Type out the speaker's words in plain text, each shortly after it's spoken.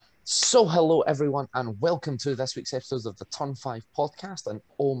So, hello everyone, and welcome to this week's episode of the Turn 5 podcast. And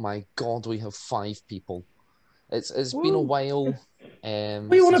oh my god, we have 5 people. It's been a while. What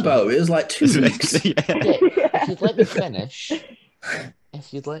are you on since we about? had- It was like 2 weeks. Yeah, if you'd let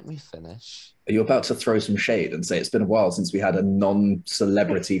me finish. Are you about to throw some shade and say it's been a while since we had a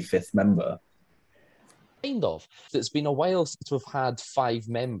non-celebrity fifth member? Kind of. It's been a while since we've had 5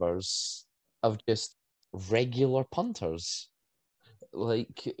 members of just regular punters,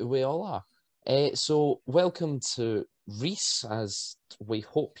 like we all are. So, welcome to Reese. As we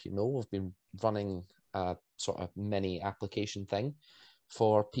hope you know, we've been running a sort of mini application thing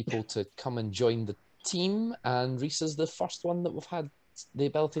for people to come and join the team, and Reese is the first one that we've had the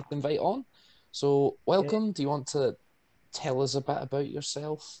ability to invite on. So, welcome. Yeah. Do you want to tell us a bit about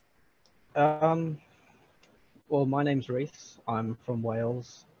yourself? Well, my name's Reese. I'm from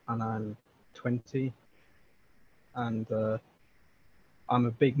Wales, and I'm 20. And I'm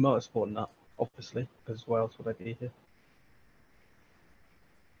a big motorsport nut, obviously, because why else would I be here?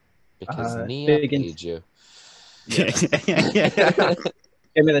 Because Nia paid you. Yeah.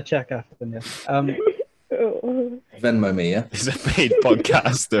 Give me the check after, yeah. Venmo me, yeah? He's a paid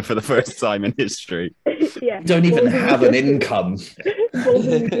podcaster for the first time in history. Yeah. You don't even have an income.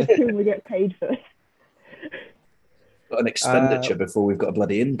 We get paid first. Got an expenditure before we've got a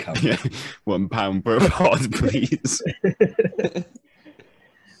bloody income. Yeah. £1 per pod, please.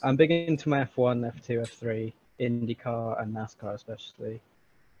 I'm big into my F1, F2, F3, IndyCar, and NASCAR especially.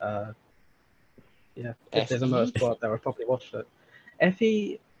 Yeah, if there's a motorsport there, I've probably watched it.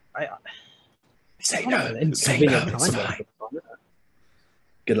 FE, Say no. Say no. It's fine.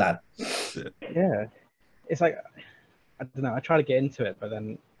 Good lad. Yeah, it's like I don't know. I try to get into it, but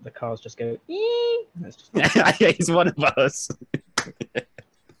then the cars just go. And it's just He's one of us.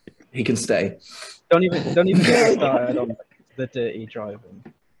 He can stay. Don't even get started on the dirty driving.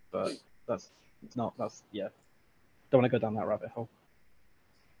 But that's Don't want to go down that rabbit hole.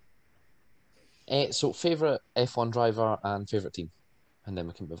 So, favourite F1 driver and favourite team, and then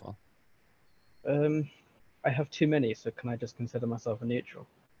we can move on. I have too many, so can I just consider myself a neutral?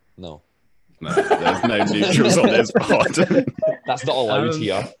 No. No, there's no neutrals on this pod. That's not allowed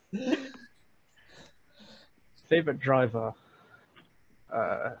here. Favorite driver?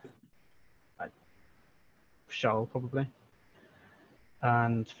 Charles, probably.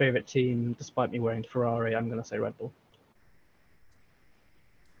 And favorite team, despite me wearing Ferrari, I'm going to say Red Bull.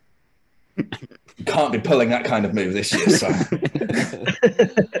 You can't be pulling that kind of move this year, son.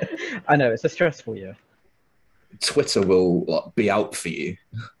 I know, it's a stressful year. Twitter will be out for you.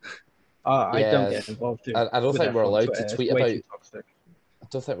 I don't get involved too. I don't think we're allowed to tweet about. I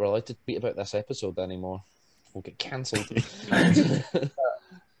don't think we're allowed to tweet about this episode anymore. We'll get cancelled.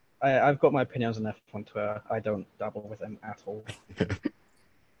 I've got my opinions on F1 Twitter. I don't dabble with them at all.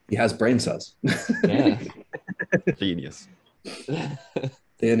 He has brain cells. Yeah. Genius.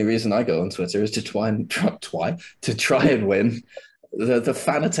 The only reason I go on Twitter is to try and win the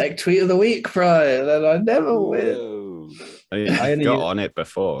Fanatec tweet of the week, Brian, and I never win. I got on it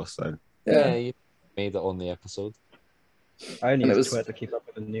before, so yeah, you made it on the episode. I only use Twitter to keep up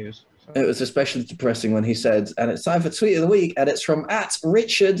with the news. So. It was especially depressing when he said, "And it's time for tweet of the week, and it's from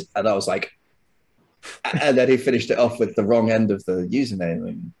 @Richard," and I was like, and then he finished it off with the wrong end of the username,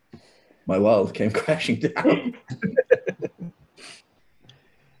 and my world came crashing down.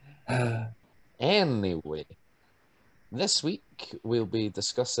 Anyway, this week we'll be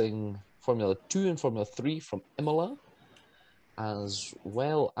discussing Formula 2 and Formula 3 from Imola, as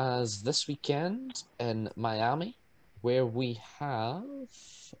well as this weekend in Miami, where we have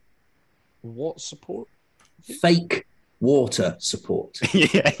what support? Fake water support.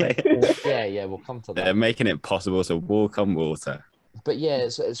 Yeah, we'll come to that. They're making it possible to walk on water. But yeah,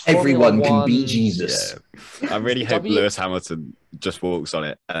 it's everyone can be Jesus. Yeah. I really hope Lewis Hamilton just walks on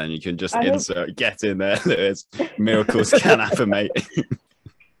it, and you can just get in there, Lewis. Miracles can happen, mate.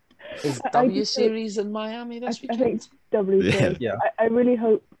 Is W Series in Miami this weekend? I think W Series. Yeah. I really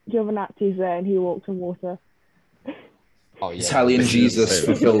hope Giovinazzi's there and he walks on water. Oh, yeah. Italian Jesus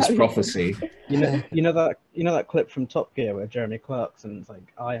fulfills prophecy. You know that clip from Top Gear where Jeremy Clarkson's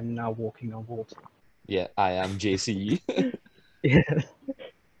like, "I am now walking on water." Yeah, I am JC. Yeah.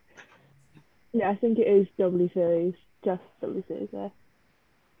 Yeah, I think it is W Series. Just W Series there.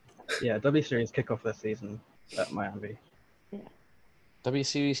 Yeah, W Series kick off their season at Miami. Yeah. W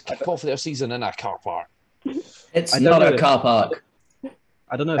Series kick off their season in a car park. It's not a car park.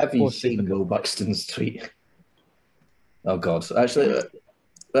 I don't know. Have you seen Will Buxton's tweet? Oh God! Actually,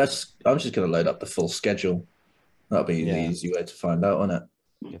 I'm just going to load up the full schedule. That'll be the easy way to find out on it.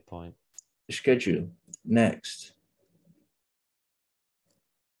 Good point. Schedule next.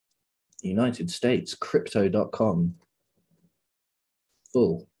 United States, crypto.com.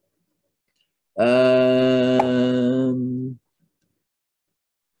 Full.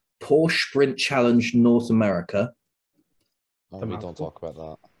 Porsche Sprint Challenge North America, Oh, The we mouthful. don't talk about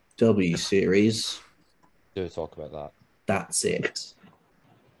that. W Series. Do talk about that. That's it.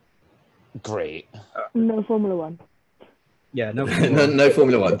 Great. No Formula One. Yeah, no. No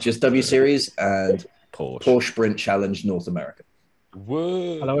Formula One, just W Series and Porsche. Porsche Sprint Challenge North America.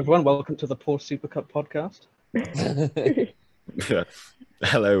 Whoa. Hello, everyone. Welcome to the Porsche Super Cup podcast.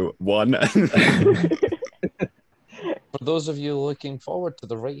 Hello, one. For those of you looking forward to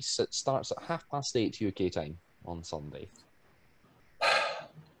the race, it starts at 8:30 UK time on Sunday.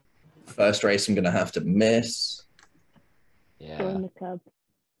 First race I'm going to have to miss. Yeah, Join the club.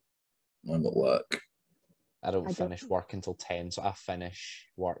 I'm at work. I don't I don't- finish work until 10, so I finish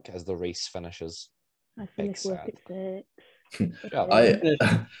work as the race finishes. I finish work sad. at 6.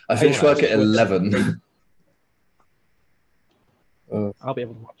 Yeah, I finish work at 11. I'll be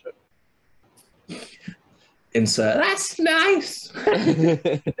able to watch it. Insert. That's nice.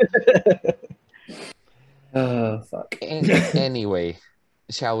 Oh fuck. Anyway,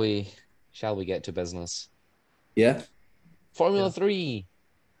 shall we get to business? Yeah. Formula Yeah. 3.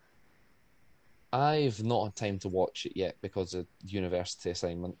 I've not had time to watch it yet because of university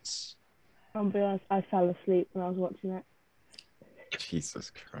assignments. I'll be honest, I fell asleep when I was watching it.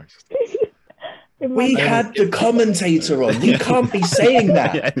 Jesus Christ. In my We defense- had the commentator on. You can't be saying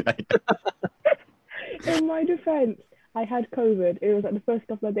that. Yeah, like, In my defense, I had COVID. It was like the first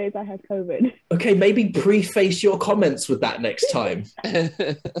couple of days I had COVID. Okay, maybe preface your comments with that next time.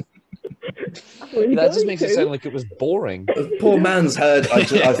 That Was he just going makes it to? sound like it was boring. The poor man's heard I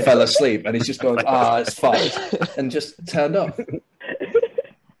fell asleep and he's just gone, it's fucked, and just turned off.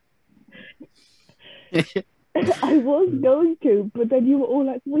 I was going to, but then you were all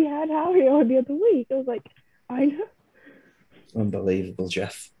like, we had Harry on the other week. I was like, I know. Unbelievable,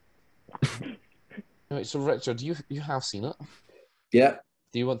 Jeff. Right, so Richard, you have seen it. Yeah.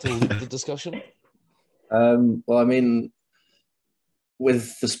 Do you want to lead the discussion? Well, I mean,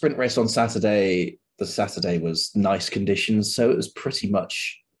 with the sprint race on Saturday, the Saturday was nice conditions, so it was pretty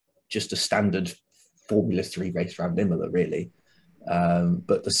much just a standard Formula 3 race around Imola, really.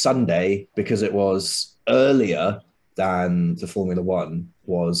 But the Sunday, because it was earlier than the Formula 1,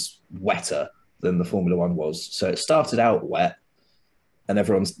 was wetter than the Formula 1 was. So it started out wet, and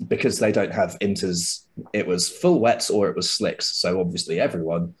everyone's, because they don't have inters, it was full wets or it was slicks. So obviously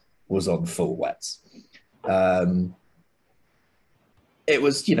everyone was on full wets. It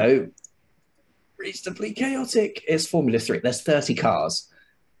was, reasonably chaotic. It's Formula 3. There's 30 cars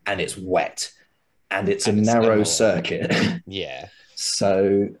and it's wet and it's And a it's narrow Imola. circuit. Yeah.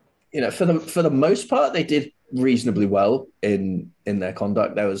 So, for the most part, they did reasonably well in their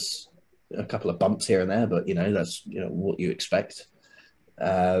conduct. There was a couple of bumps here and there, but that's what you expect.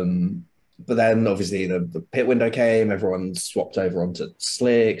 But then obviously the pit window came, everyone swapped over onto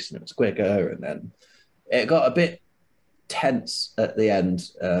slicks and it was quicker, and then it got a bit tense at the end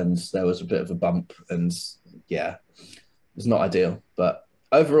and there was a bit of a bump, and yeah, it was not ideal, but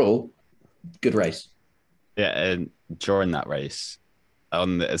overall good race. yeah, and during that race,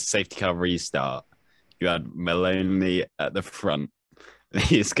 on the safety car restart, you had Maloney at the front.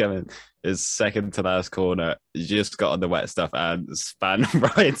 He's coming his second to last corner. He just got on the wet stuff and span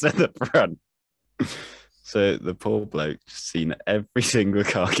right at the front. So the poor bloke just seen every single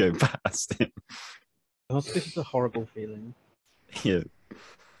car go past him. This is a horrible feeling. Yeah,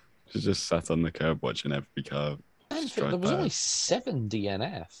 he just sat on the curb watching every car. And just there drive was only past. 7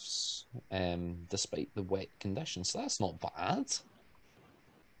 DNFs, despite the wet conditions. So that's not bad.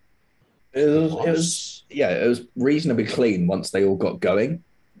 It was reasonably clean once they all got going.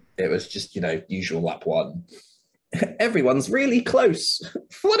 It was just, usual lap one. Everyone's really close.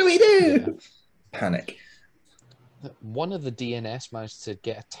 What do we do? Yeah. Panic. One of the DNFs managed to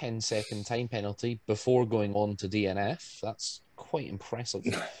get a 10-second time penalty before going on to DNF. That's quite impressive.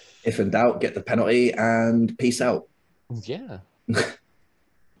 If in doubt, get the penalty and peace out. Yeah.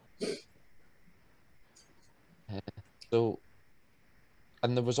 So,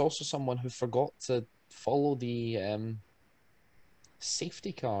 and there was also someone who forgot to follow the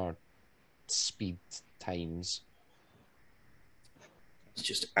safety car speed times. It's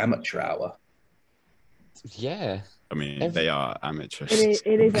just amateur hour. Yeah. I mean, Every- they are amateurs. It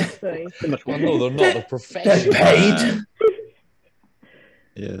is actually. Well, no, they're not. They're They're professional. paid.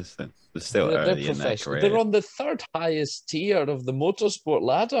 Yes, they're still They're early in their professional. career. They're on the third highest tier of the motorsport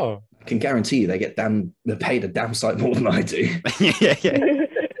ladder. I can guarantee you they're paid a damn sight more than I do. yeah.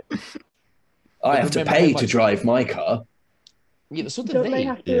 I have to remember how pay to much- drive my car. Yeah, so did Don't they, they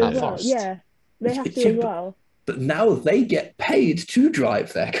have to Yeah. as at well? first. Yeah, they have to Yeah, as well. But now they get paid to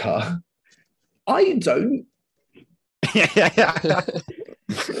drive their car. I don't.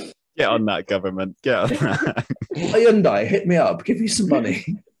 Get on that, government. Get on that. Hyundai, hit me up. Give me some money.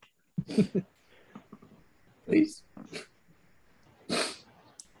 Please.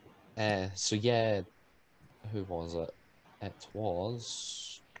 So yeah, who was it? It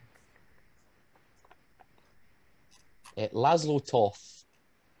was Laszlo Toth,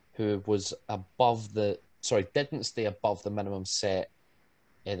 who was above the didn't stay above the minimum set,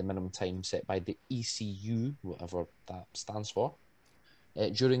 the minimum time set by the ECU, whatever that stands for,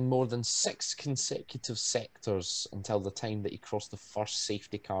 during more than 6 consecutive sectors until the time that he crossed the first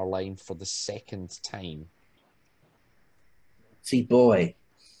safety car line for the second time. See, boy.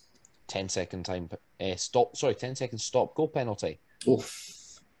 10-second time stop. Sorry, 10-second stop go penalty.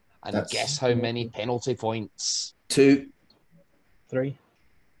 Oof. And That's- guess how many penalty points? 2. 3.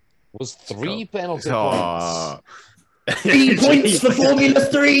 Was 3 penalty points. Oh. 3 points for Formula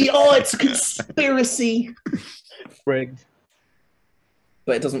 3. Oh, it's a conspiracy. Rigged.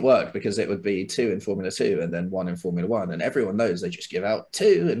 But it doesn't work because it would be 2 in Formula 2 and then 1 in Formula 1. And everyone knows they just give out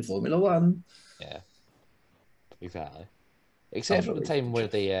 2 in Formula 1. Yeah, exactly. Except for the time where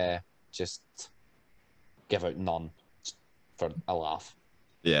they just give out none for a laugh.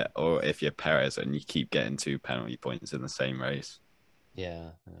 Yeah, or if you're Perez and you keep getting 2 penalty points in the same race.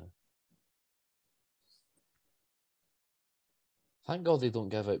 Yeah. Thank God they don't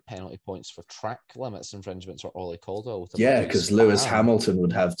give out penalty points for track limits infringements or Ollie Caldwell. With Yeah, because Lewis Hamilton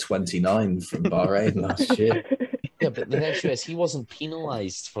would have 29 from Bahrain last year. Yeah, but the issue is he wasn't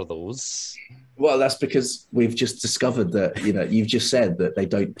penalised for those. Well, that's because we've just discovered that, you've just said that they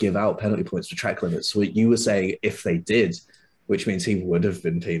don't give out penalty points for track limits. So you were saying if they did, which means he would have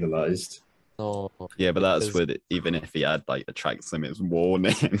been penalised. No. Yeah, but that's because- with even if he had like a track limits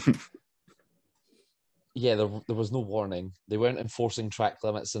warning. Yeah, there was no warning. They weren't enforcing track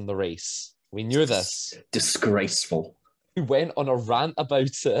limits in the race. We knew this. Disgraceful. We went on a rant about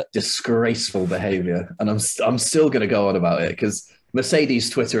it. Disgraceful behaviour. And I'm still going to go on about it because Mercedes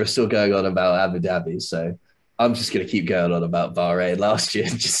Twitter is still going on about Abu Dhabi. So I'm just going to keep going on about Bahrain last year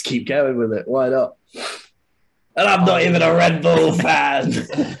and just keep going with it. Why not? And I'm not even a Red Bull fan.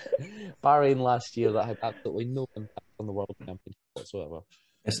 Bahrain last year that had absolutely no impact on the World Championship whatsoever.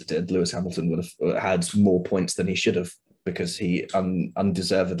 Yes, it did. Lewis Hamilton would have had more points than he should have because he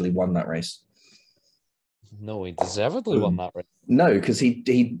undeservedly won that race. No, he deservedly won that race. No, because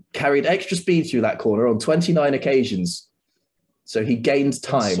he carried extra speed through that corner on 29 occasions. So he gained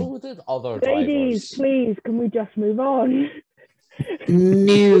time. So did other Ladies, drivers. please, can we just move on?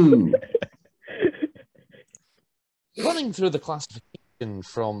 No. Running through the classification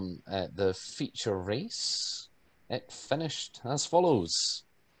from the feature race, it finished as follows.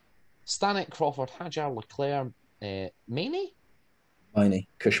 Stanek, Crawford, Hajar, Leclerc, Maney? Miney.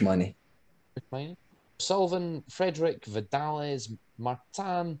 Kush Miney. Sullivan, Frederick, Vidales,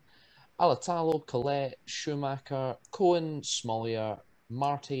 Martin, Alatalo, Colette, Schumacher, Cohen, Smollier,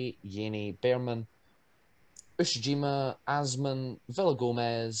 Marty, Yaney, Behrman, Ushijima, Asman,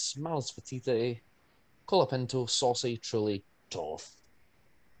 Villagomez, Malas Fatite, Colapinto, Saucy, Trulli, Toth.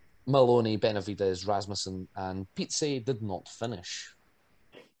 Maloney, Benavides, Rasmussen, and Pizzi did not finish.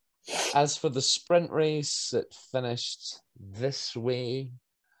 As for the sprint race, it finished this way.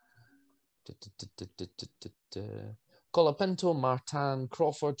 Colapinto, Martin,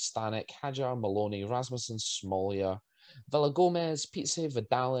 Crawford, Stanek, Hajar, Maloney, Rasmussen, Smollier, Villagomez, Pizzi,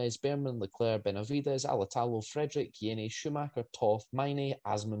 Vidales, Behrman, Leclerc, Benavides, Alatalo, Frederick, Yaney, Schumacher, Toth, Miney,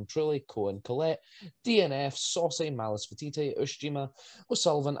 Asman, Trulli, Cohen, Colette, DNF, Saucy, Malas Fatite, Ushijima,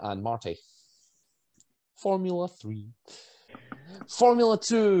 O'Sullivan, and Marty. Formula 3. Formula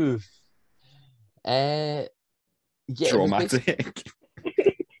 2. Yeah, Dramatic.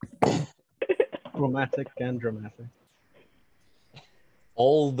 Dramatic and dramatic.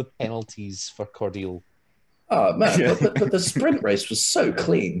 all the penalties for Cordeal. Oh, man. But the sprint race was so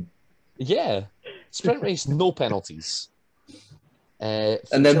clean. Yeah. Sprint race, no penalties.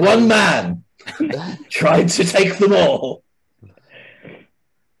 And then one man tried to take them all.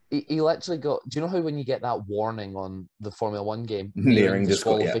 He literally got. Do you know how when you get that warning on the Formula One game, Nearing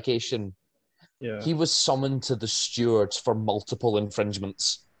disqualification, Yeah. he was summoned to the stewards for multiple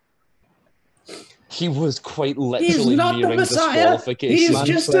infringements. He was quite literally nearing disqualification. He's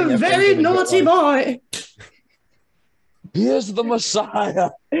just a very naughty boy. Here's the Messiah.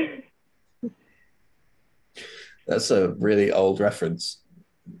 That's a really old reference.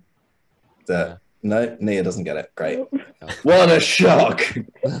 No, Nia doesn't get it. Great. What a shock.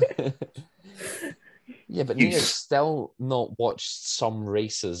 Yeah, but You- Nia's still not watched some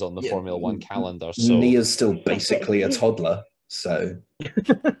races on the Yeah, Formula One calendar. So Nia's still basically a toddler, so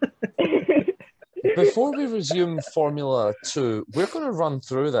before we resume Formula 2, we're going to run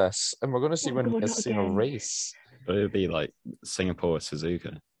through this and we're going to see Oh, when God, Nia's not seen a again. race. But it would be like Singapore,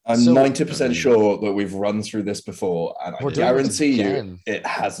 Suzuka. I'm So- 90% sure that we've run through this before, and I We're doing this guarantee you again. it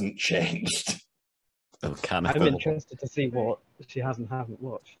hasn't changed. Oh, I'm Canada. interested to see what she haven't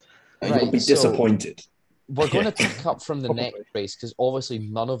watched. Right, You'll be so- disappointed. We're going to Yeah. pick up from the Probably. next race because obviously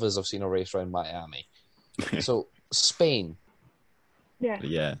none of us have seen a race around Miami. So Spain, Yes,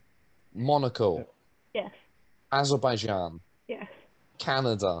 Yeah. Monaco, yes, Azerbaijan, yes.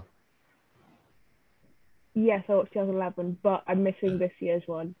 Canada. Yes, I watched 2011, but I'm missing this year's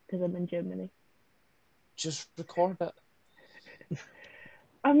one because I'm in Germany. Just record it.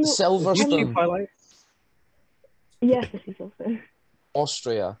 I'm not, YouTube Silverstone, highlights. yes, this is also.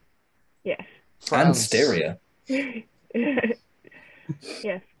 Austria, Yes. And France, Styria. Yes,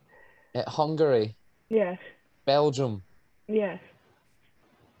 Hungary, yes, Belgium. yes.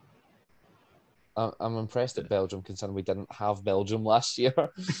 I'm impressed at Belgium considering we didn't have Belgium last year.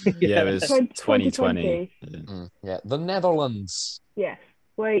 Yeah, it was 2020. 2020. Yeah. Yeah, the Netherlands. Yes.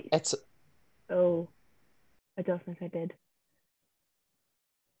 Wait. It's Oh, I don't think I did.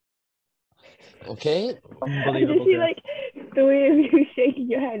 okay. I just Unbelievable. see guess. like the way of you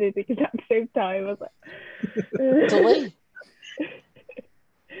shaking your head at the exact same time. I was like, Delay.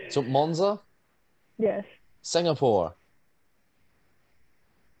 So Monza, yes, Singapore,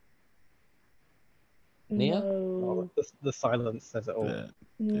 Nia? no, Oh, the silence says it all. Yeah.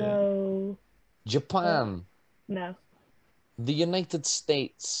 no, Japan, no, the United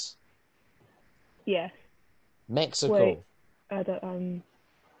States, yes. Mexico. Wait. I don't.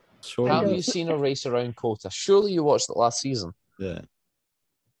 Sure. Have don't- you seen a race around Kota? Surely you watched it last season. Yeah.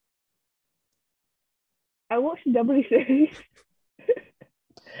 I watched the W Series.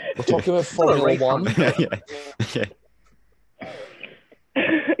 We're talking about Formula race One. yeah. Yeah.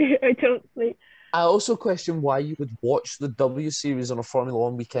 I don't think. I also question why you would watch the W Series on a Formula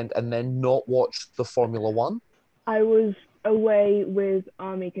One weekend and then not watch the Formula One. I was away with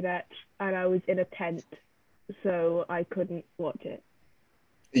Army cadets and I was in a tent, so I couldn't watch it.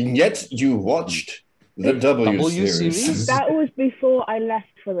 And yet you watched the W, W series. series? That was before I left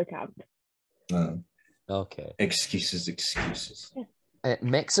for the camp. Oh, Okay. excuses, excuses.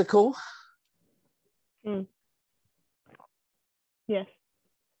 Mexico, Yes,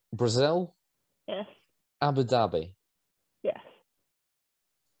 Brazil, yes, Abu Dhabi. yes.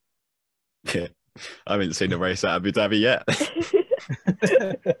 Yeah. I haven't seen a race at Abu Dhabi yet.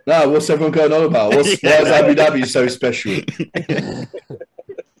 Now, what's everyone going on about? Why is Abu Dhabi so special?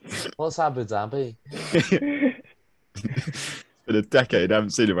 What's Abu Dhabi? It's been a decade. I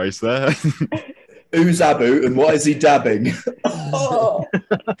haven't seen a race there. Who's Abu and why is he dabbing? Oh.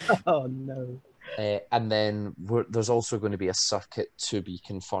 Oh no. And then there's also going to be a circuit to be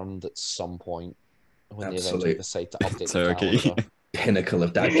confirmed at some point when they eventually Absolute decide to update Turkey. the calendar. Pinnacle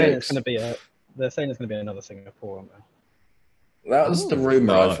of dad They're saying jokes. they're saying it's going to be another Singapore, aren't they? That was the Oh.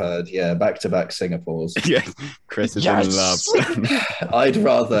 rumor Oh. I've heard. Yeah, back-to-back Singapores. Yeah. Chris is Yes! in love.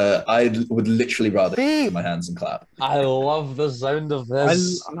 I would literally rather put my hands and clap. I love the sound of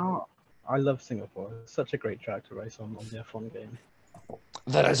this. I love Singapore. It's such a great track to race on the F1 game.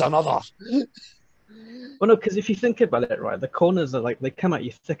 There is another. Well, no, because if you think about it, right, the corners are like they come at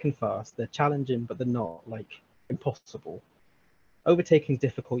you thick and fast. They're challenging, but they're not like impossible. Overtaking's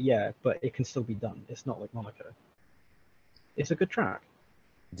difficult, yeah, but it can still be done. It's not like Monaco. It's a good track.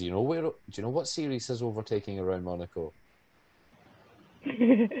 Do you know what series is overtaking around Monaco?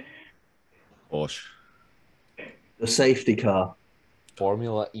 Porsche. The safety car.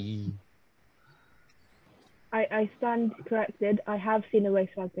 Formula E. I stand corrected. I have seen a race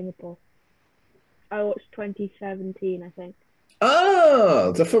around Singapore. I watched 2017, I think.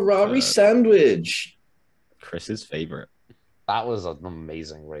 Ah, the Ferrari sandwich. Chris's favorite. That was an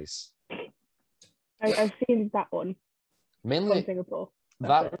amazing race. I've seen that one from Mainly, Singapore.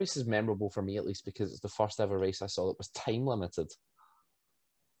 that race is memorable for me at least because it's the first ever race I saw that was time limited.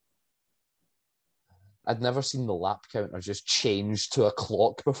 I'd never seen the lap counter just change to a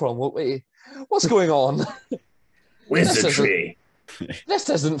clock before. I'm like, wait, what's going on? Wizardry. This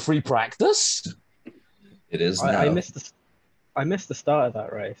isn't free practice. It is now. I missed the start of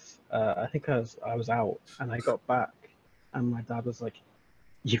that race. I think I was out and I got back, and my dad was like,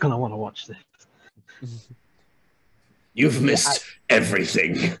 "You're gonna want to watch this." You've missed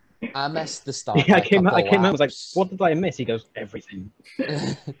everything. I missed the start. Yeah, by a couple I came out. I was like, laps. "What did I miss?" He goes, "Everything."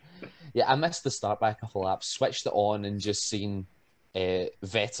 Yeah, I missed the start by a couple laps, switched it on and just seen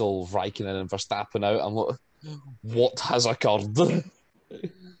Vettel, Raikkonen, and Verstappen out. I'm like, what has occurred?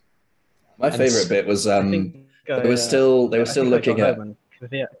 My And favourite bit was I think they were still looking at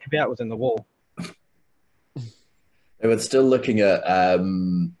Kvyat was in the wall.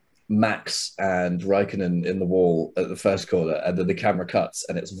 Max and Raikkonen in the wall at the first corner, and then the camera cuts,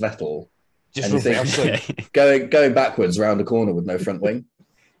 and it's Vettel Just And you think- reversing. going backwards around the corner with no front wing,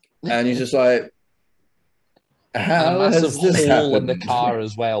 and you're just like, And a how massive has this hole in the happened? car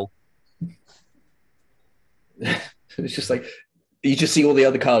as well. It's just like you just see all the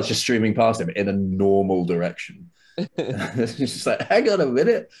other cars just streaming past him in a normal direction. It's just like, hang on a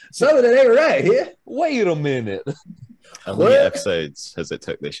minute, something ain't right here. Wait a minute. How What? many episodes has it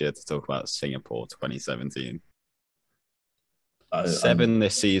took this year to talk about Singapore 2017? 7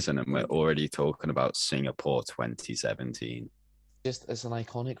 this season, and we're already talking about Singapore 2017. Just it's an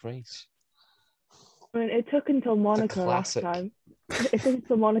iconic race. I mean, it took until Monaco last classic. time. It took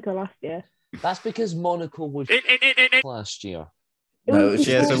until Monaco last year. That's because Monaco was last year. It No, was it's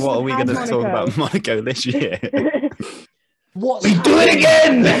Yeah, before so what are we had going to talk Monaco. about Monaco this year? What's We do it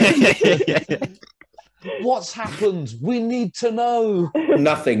happened? again. What's happened? We need to know.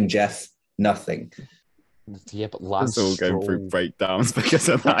 Nothing, Jeff. Nothing. Yeah, but Lance It's all going through Stroll, breakdowns because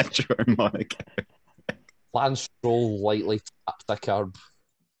of that during Monaco. Lance Stroll lightly tapped the curb.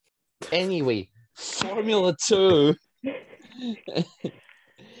 Anyway, Formula 2.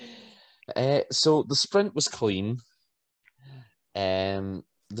 So the sprint was clean. The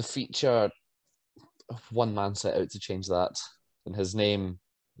feature, one man set out to change that, and his name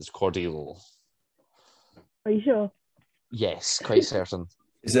is Cordeal. Are you sure? Yes, quite certain.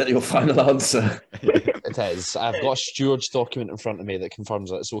 Is that your final answer? It is. I've got a steward's document in front of me that confirms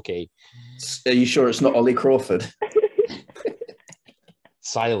that it's okay. Are you sure it's not Ollie Crawford?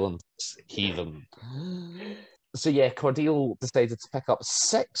 Silence, heathen. So yeah, Cordeal decided to pick up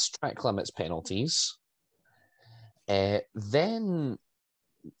 6 track limits penalties. Then,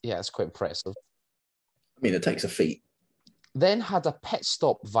 yeah, it's quite impressive. I mean, it takes a feat. Then had a pit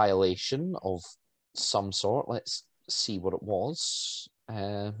stop violation of some sort. Let's see what it was.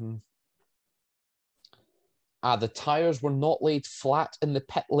 The tyres were not laid flat in the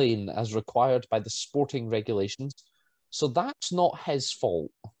pit lane as required by the sporting regulations. So that's not his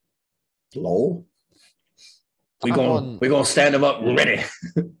fault. Lol. That one- We're gonna stand him up ready.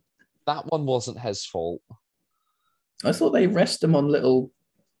 That one wasn't his fault. I thought they rest them on little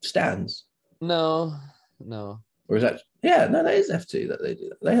stands. No. Or is that? Yeah, no, that is F2 that they do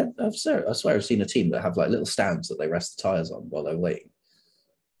that. They had, I swear I've seen a team that have like little stands that they rest the tires on while they're waiting.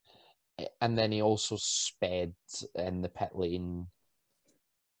 And then he also sped in the pit lane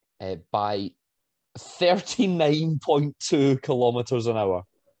by 39.2 kilometers an hour.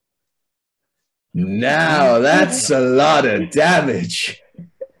 Now that's a lot of damage.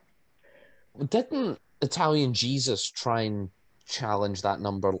 Didn't Italian Jesus try and challenge that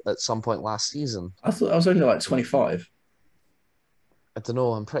number at some point last season? I thought I was only like 25. I don't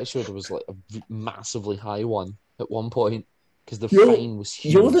know. I'm pretty sure there was like a massively high one at one point because the You're- fine was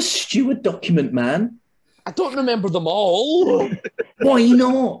huge. You're the steward document man. I don't remember them all. Why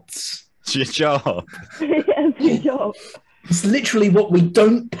not? It's your job. Yes, good job. It's literally what we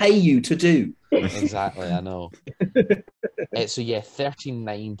don't pay you to do. Exactly, I know. So yeah,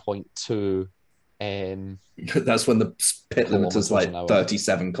 39.2. That's when the pit limit is Kilometers like an hour.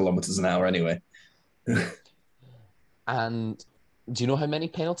 37 kilometers an hour anyway. And do you know how many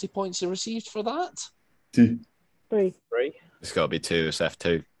penalty points he received for that? 3. It's got to be 2. It's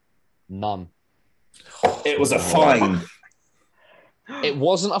F2. None. It was a fine. It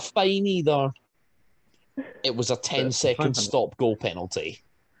wasn't a fine either. It was a That's a 10-second fine. stop goal penalty.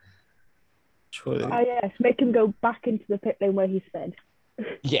 Surely. Ah, yes, make him go back into the pit lane where he sped.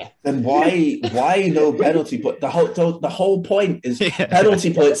 Yeah. Then why no penalty? But the whole point is Yeah.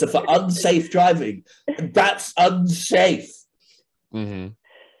 penalty points are for unsafe driving. That's unsafe. Mm-hmm.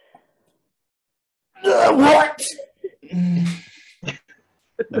 What?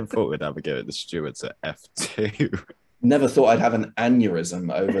 Never thought we'd have a go at the stewards at F2. Never thought I'd have an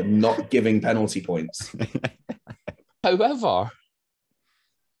aneurysm over not giving penalty points. However,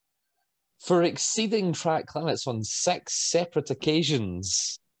 for exceeding track limits on 6 separate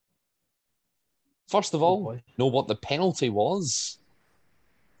occasions, first of all, boy. know what the penalty was.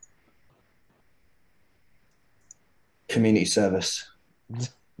 Community service.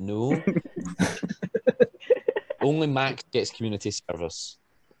 No. Only Max gets community service.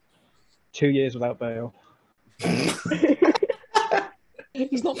 2 years without bail.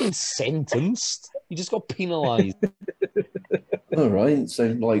 He's not been sentenced. He just got penalised. All right. So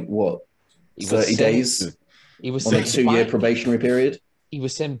like what? He was 30 days. He was On a sent 2-year back. probationary period. He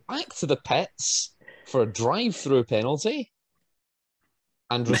was sent back to the pits for a drive-through penalty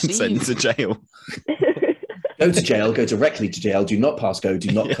and Sent received to jail. Go to jail, go directly to jail, do not pass go,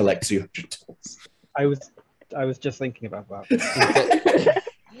 do not collect $200. I was just thinking about that.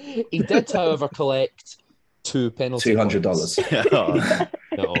 He did, however, collect 2 penalty $200. points. Oh,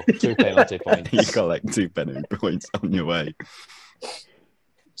 No, 2 penalty points. you collect 2 penalty points on your way.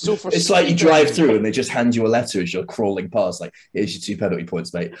 So for It's like you speeding- drive through and they just hand you a letter as you're crawling past, like, here's your 2 penalty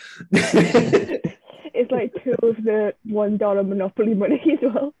points, mate. It's like 2 of the $1 Monopoly money as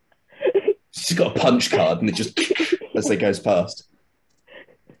well. She's got a punch card and it just as it goes past.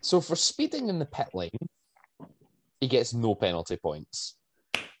 So for speeding in the pit lane, he gets no penalty points.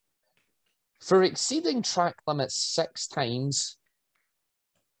 For exceeding track limits 6 times,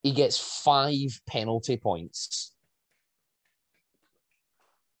 he gets 5 penalty points.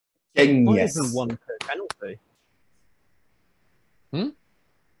 Not Genius. even one per penalty.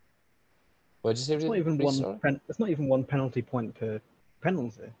 What did you say? It's not even Reece, one. sorry? It's not even one penalty point per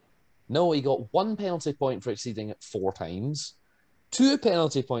penalty. No, he got 1 penalty point for exceeding it 4 times, 2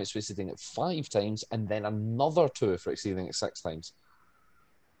 penalty points for exceeding it 5 times, and then another 2 for exceeding it 6 times.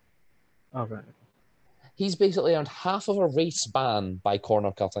 Oh right. He's basically earned half of a race ban by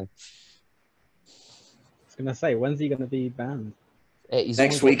corner cutting. I was gonna say, when's he gonna be banned? He's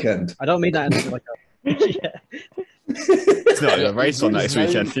Next only got- weekend. I don't mean that in like a. Yeah. It's not a race on next He's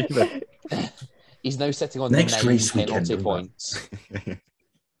weekend either. He's now sitting on Next 9 race weekend, penalty Boomer. points,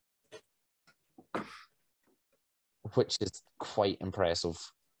 which is quite impressive,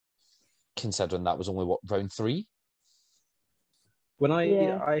 considering that was only, what, round 3? When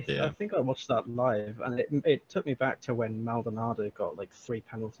Yeah. I think I watched that live, and it took me back to when Maldonado got like 3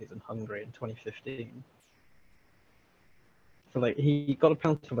 penalties in Hungary in 2015. So like he got a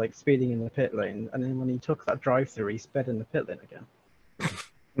penalty for like speeding in the pit lane, and then when he took that drive-through, he sped in the pit lane again.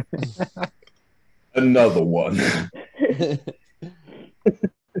 Another one.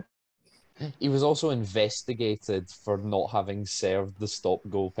 He was also investigated for not having served the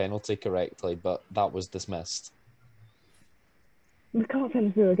stop-goal penalty correctly, but that was dismissed. We can't send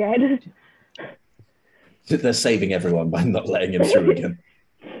him through again. They're saving everyone by not letting him through again.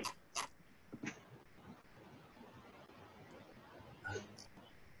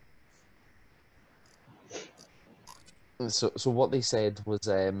 So what they said was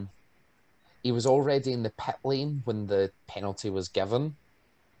he was already in the pit lane when the penalty was given,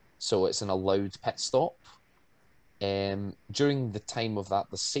 so it's an allowed pit stop. During the time of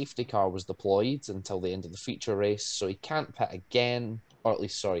that, the safety car was deployed until the end of the feature race, so he can't pit again, or at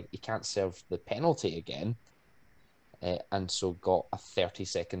least, sorry, he can't serve the penalty again, and so got a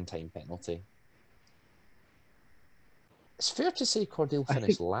 30-second time penalty. It's fair to say Cordeal I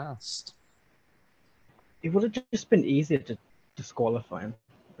finished think- last. It would have just been easier to disqualify him.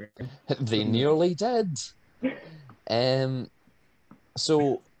 They nearly did.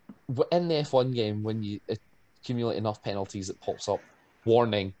 So in the F1 game, when you accumulate enough penalties, it pops up,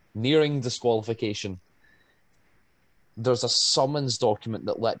 warning, nearing disqualification. There's a summons document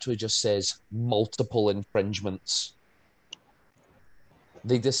that literally just says multiple infringements.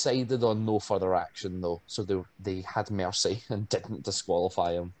 They decided on no further action though, so they had mercy and didn't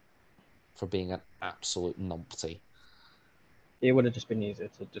disqualify him for being an absolute numpty. It would have just been easier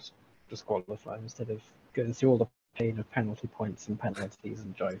to just disqualify him instead of going through all the pain of penalty points and penalties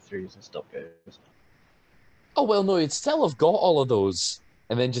and drive-throughs and stop goes. Oh, well, no, he'd still have got all of those.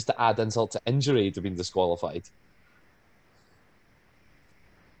 And then just to add insult to injury, he'd have been disqualified.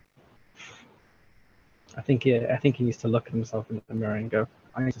 I think he needs to look at himself in the mirror and go,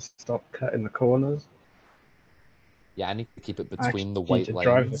 I need to stop cutting the corners. Yeah, I need to keep it I between the need white to lines.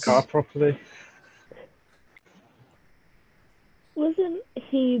 drive the car properly. Wasn't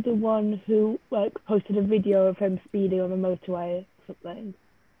he the one who like posted a video of him speeding on the motorway or something?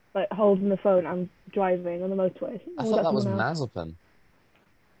 Like holding the phone and driving on the motorway? I Or thought that was someone else? Mazepin.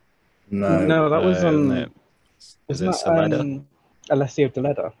 No. No, that was isn't it? Is wasn't it that, Salada? Alessio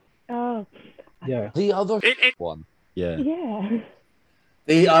Deleda. Oh, Yeah. The other one. Yeah. yeah.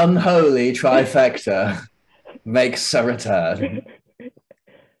 The unholy trifecta makes a return.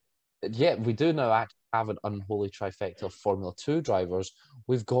 Yeah, we do now actually have an unholy trifecta of Formula 2 drivers.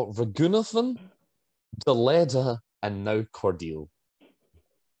 We've got Ragunathan, Deleda, and now Cordeal.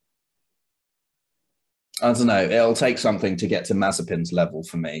 I don't know. It'll take something to get to Mazepin's level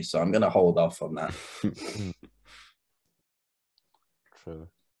for me, so I'm going to hold off on that. True.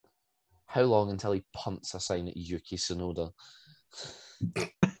 How long until he punts a sign at Yuki Tsunoda?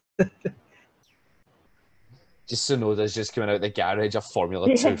 Just Tsunoda's just coming out the garage, a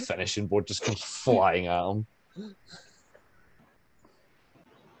Formula 2 finishing board just comes flying at him.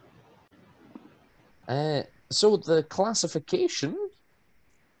 So the classification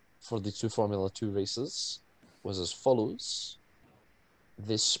for the two Formula 2 races was as follows.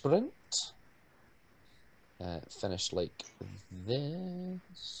 The sprint finished like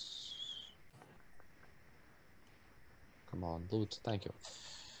this. Come on, load. Thank you.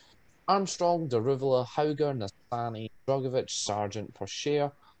 Armstrong, Derivula, Hauger, Nastani, Drogovic, Sargent,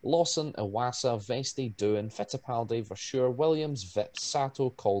 Pourchaire, Lawson, Iwasa, Vesti, Doohan, Fittipaldi, Versure, Williams, Vips, Sato,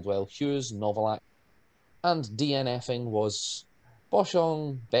 Caldwell, Hughes, Novalak, and DNFing was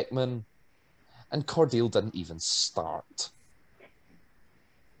Boschong, Beckman, and Cordeal didn't even start.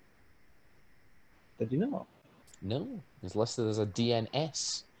 Did you not? No, he's listed as a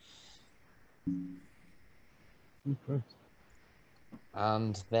DNS. Okay.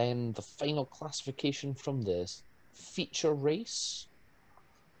 And then the final classification from this feature race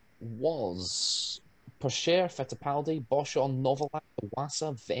was Pourchaire, Fittipaldi, Boschon, Novalak,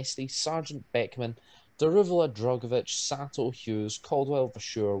 Iwasa, Vesti, Sargent, Beckman, Derivula, Drogovic, Sato, Hughes, Caldwell,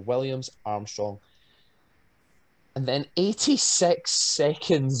 Versure, Williams, Armstrong. And then 86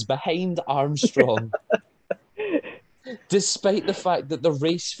 seconds behind Armstrong, despite the fact that the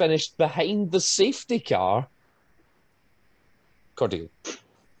race finished behind the safety car, Cordeal.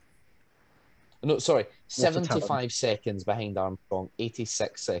 No, sorry, 75 seconds behind Armstrong,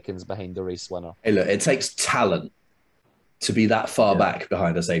 86 seconds behind the race winner. Hey, look, it takes talent to be that far back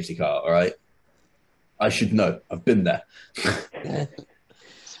behind a safety car, all right? I should know. I've been there.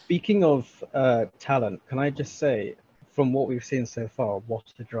 Speaking of talent, can I just say, from what we've seen so far, what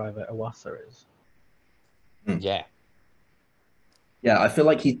a driver Iwasa is? Yeah. Yeah, I feel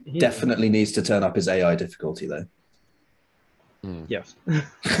like he definitely needs to turn up his AI difficulty, though. Yes. Yeah,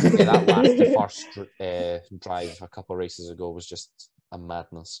 that last first drive a couple of races ago was just a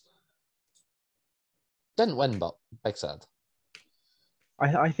madness. Didn't win, but big sad.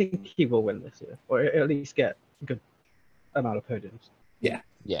 I think he will win this year, or at least get a good amount of podiums. Yeah.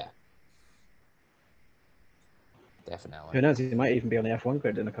 Definitely. Who knows? He might even be on the F1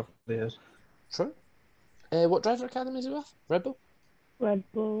 grid in a couple of years. True. What driver academy is he with? Red Bull? Red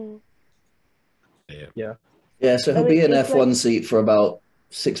Bull. Yeah. Yeah, so he'll So be in it's F1 like- seat for about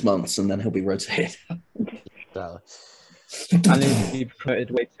 6 months, and then he'll be rotated. Exactly. And he'll be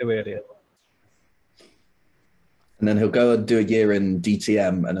promoted way too early. And then he'll go and do a year in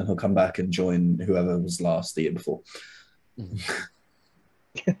DTM, and then he'll come back and join whoever was last the year before.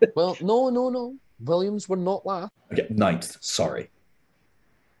 Well, no. Williams were not last. Okay, 9th, sorry.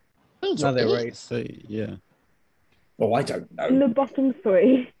 Williams No, were they're eighth. right. So yeah. Oh, I don't In know. the bottom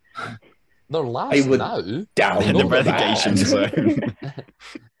three. They're last I would- now. Down In no, the they're relegation bad. zone.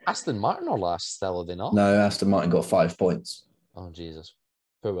 Aston Martin are last still, are they not? No, Aston Martin got 5 points. Oh, Jesus.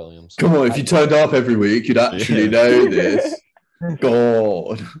 Poor Williams. Come on, if you turned up every week, you'd actually know this.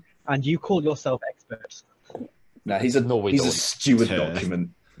 God. And you call yourself experts. No, he's a No, we he's a don't. steward Yeah. document,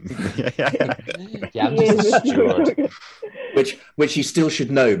 Yeah, I'm just a steward. which he still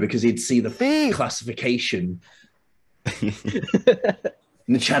should know because he'd see the classification and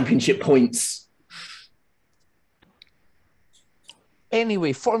the championship points.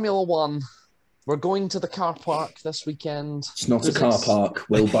 Anyway, Formula One. We're going to the car park this weekend. It's not a Does car it- park.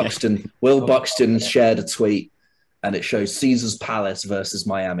 Will Buxton shared a tweet, and it shows Caesar's Palace versus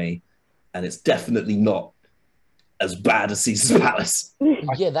Miami, and it's definitely not as bad as Caesar's Palace.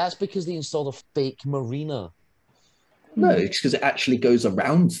 Yeah, that's because they installed a fake marina. No, it's because it actually goes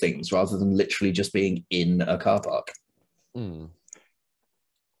around things rather than literally just being in a car park. Hmm.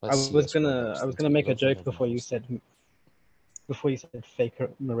 I was gonna make a joke before you said fake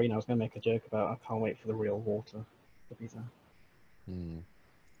marina. I was gonna make a joke about I can't wait for the real water to be there. Hmm.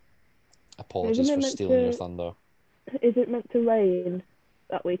 Apologies Isn't it for meant stealing your to- thunder. Is it meant to rain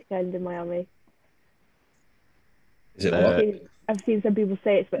that weekend in Miami? Is it Uh, what? I've seen some people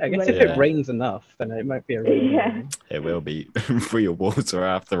say it's meant I to guess rain. if Yeah. it rains enough, then it might be a real Yeah. rain. It will be real water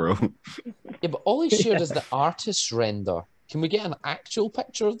after all. Yeah, but all he shared is the artist's render. Can we get an actual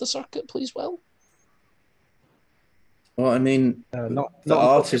picture of the circuit, please, Will? Well, I mean, Not the not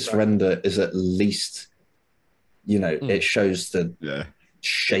artist render is at least, it shows the Yeah.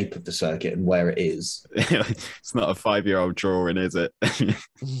 shape of the circuit and where it is. It's not a 5-year-old drawing, is it?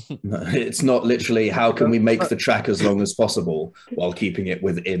 No, it's not literally how can we make the track as long as possible while keeping it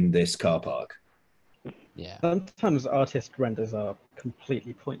within this car park. Yeah. Sometimes artist renders are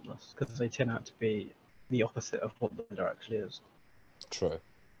completely pointless because they turn out to be the opposite of what the render actually is. True.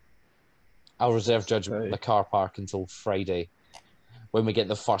 I'll reserve judgment on the car park until Friday when we get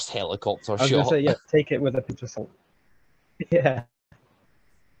the first helicopter I was gonna shot. say, yeah, take it with a pinch of salt. Yeah.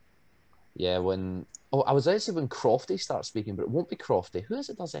 Yeah, when Oh, I was going to say when Crofty starts speaking, but it won't be Crofty. Who is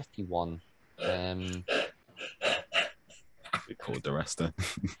it does FP1? We called the rest of.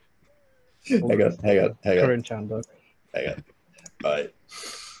 Hang on. Karun Chandler. Hang on. Right.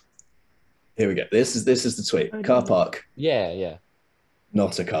 Here we go. This is the tweet. Car park, Yeah.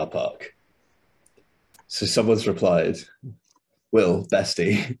 not a car park. So someone's replied, Will,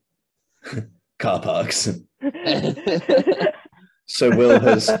 bestie, car parks. So Will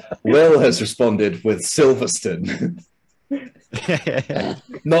has responded with Silverstone.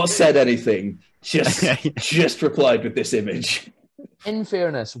 Not said anything, just replied with this image. In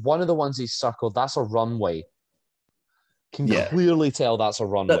fairness, one of the ones he's circled, that's a runway. Can Yeah. clearly tell that's a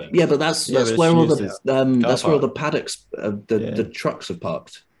runway. But that's but where all it's the park. paddocks, the trucks are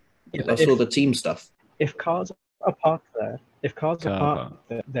parked. Yeah, That's all the team stuff. if cars are parked there, Car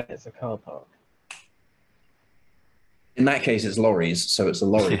there, it's a car park. In that case, it's lorries, so it's a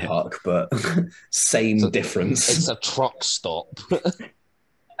lorry Yeah. park, but same difference. It's a truck stop.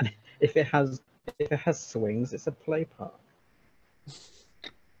 If it has swings, it's a play park.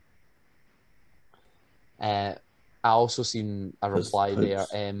 I also seen a There's reply there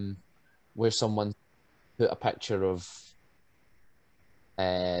hoops. where someone put a picture of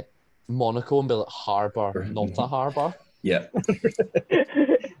Monaco and be like, harbour, not a harbour. Yeah.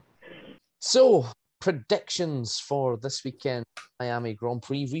 So, predictions for this weekend Miami Grand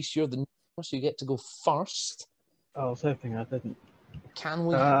Prix. Reese, you're the new one, so you get to go first. I was hoping I didn't. Can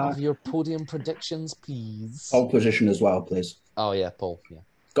we have your podium predictions, please? Pole position as well, please. Oh, yeah, Paul. Yeah.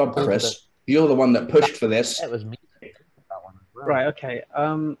 God, Pole Chris, position. you're the one that pushed for this. It was me. That one as well. Right, okay.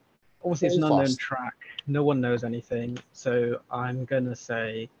 Obviously it's an All unknown fast. track. No one knows anything. So I'm gonna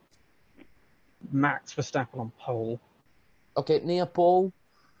say Max Verstappen on pole. Okay, Nia, Paul,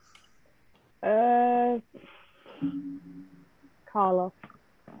 Carlos.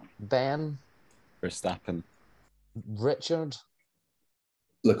 Ben, Verstappen. Richard.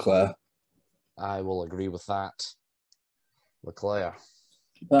 Leclerc. I will agree with that. Leclerc.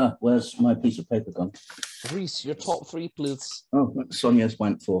 Where's my piece of paper gone? Reese, your top three, please. Oh, Sonia's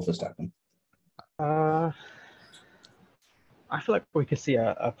went for Verstappen. I feel like we could see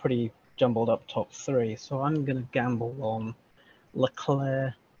a pretty jumbled up top three. So I'm gonna gamble on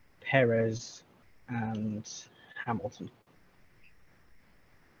Leclerc, Perez, and Hamilton.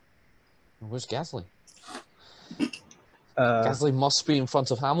 Where's Gasly? Uh, Gasly must be in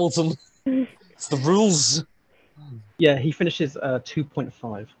front of Hamilton. It's the rules. yeah, he finishes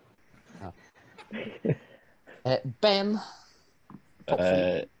 2.5. Ben. Top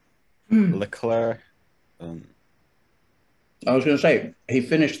three. Leclerc. I was going to say, he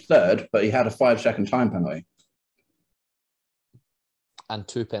finished third, but he had a 5-second time penalty. And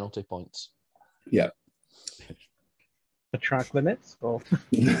 2 penalty points. Yeah. The track limits or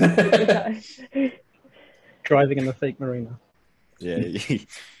driving in the fake marina. Yeah,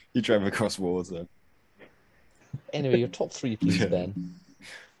 you drove across water. Anyway, your top three, please, Yeah. Ben.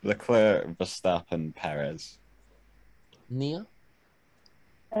 Leclerc, Verstappen, Perez. Nia.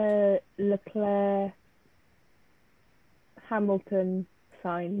 Leclerc, Hamilton,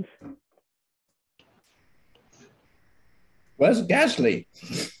 Sainz. Where's Gasly?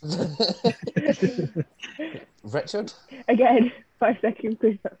 Richard. Again, 5 seconds.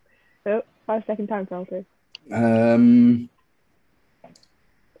 Oh, 5 second time penalty. I'm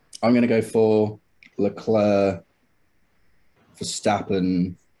going to go for Leclerc,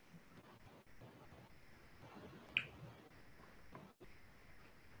 Verstappen,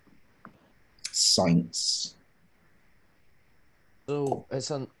 Sainz. So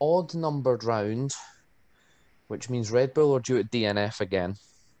it's an odd numbered round, which means Red Bull are due at DNF again.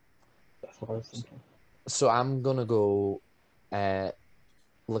 That's what I was thinking. So I'm gonna go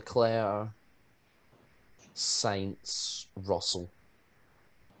Leclerc, Sainz, Russell.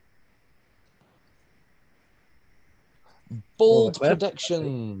 Bold Leclerc.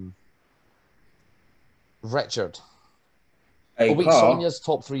 prediction. Richard. A Oh wait, car. Sonia's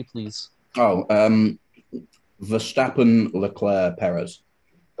top three, please. Verstappen, Leclerc, Perez.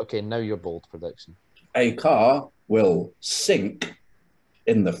 Okay, now your bold prediction. A car will sink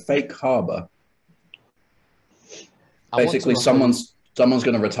in the fake harbour. I want to Basically, know how- someone's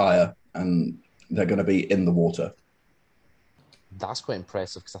going to retire and they're going to be in the water. That's quite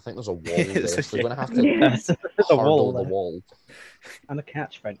impressive because I think there's a wall It's- there. So we're gonna have to Yeah. There's a hurdle wall the there wall. and a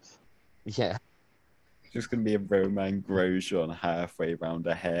catch fence. Yeah. It's just going to be a Roman Grosjean halfway round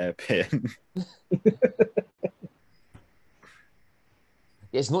a hairpin.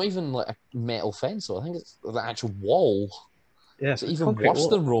 It's not even like a metal fence, though. I think it's the actual wall. Yeah, It's it's even concrete worse wall.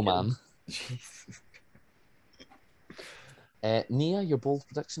 than Roman. Jesus. Nia, your bold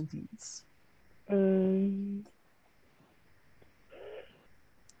prediction, please.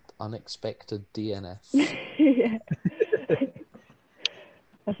 Unexpected DNF. Yeah.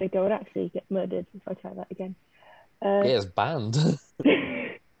 I think I would actually get murdered if I try that again. Yeah, it's banned.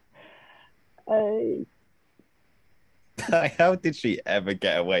 How did she ever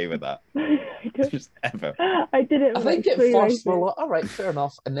get away with that? Just ever. I did it. I with, think like, at three first we're races. like, all right, fair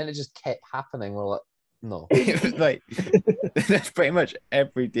enough. And then it just kept happening. We're like, no. Like, that's pretty much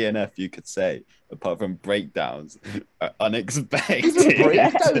every DNF you could say, apart from breakdowns, are unexpected. Even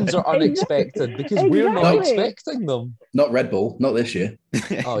breakdowns are Exactly. unexpected because we're not Exactly. expecting them. Not Red Bull, not this year.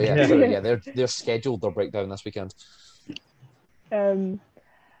 Oh yeah, Yeah. true. Yeah, they're scheduled their breakdown this weekend.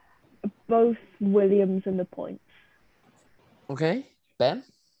 Both Williams and the points. Okay, Ben.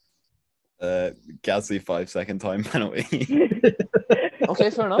 Gasly 5-second time penalty.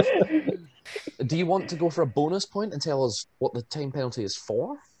 Okay, fair enough. Do you want to go for a bonus point and tell us what the time penalty is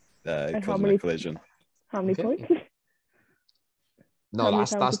for? how Causing many- a collision. How many Okay. points? No, How many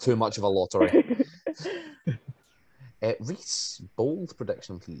that's times? too much of a lottery. Reese, bold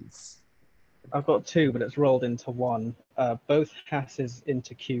prediction, please. I've got two, but it's rolled into one. Both Hasses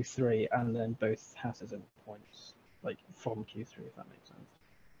into Q3, and then both Hasses in points, like from Q3, if that makes sense.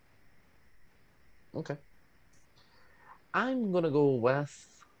 Okay. I'm gonna go with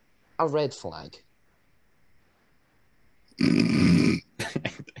a red flag.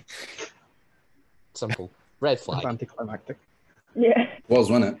 Simple. Red That's flag. anticlimactic. Yeah.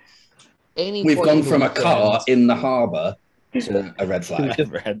 Wasn't it? Any We've point gone in the from a weekend- car in the harbour to a red flag.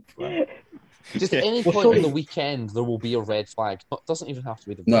 Red flag. Just any Well, point in surely- the weekend, there will be a red flag. It doesn't even have to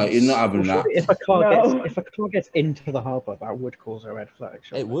be the No, race. you're not having Well, that. surely if a car No. gets into the harbour, that would cause a red flag.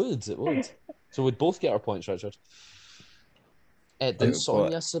 surely. It would. So we'd both get our points, Richard. Did Oh,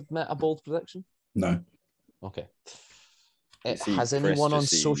 Sonia what? submit a bold prediction? No. Okay. You see Has Chris anyone on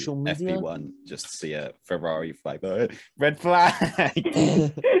just see social media? FP1 just see a Ferrari flag. Red flag.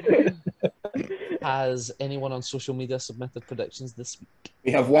 Has anyone on social media submitted predictions this week?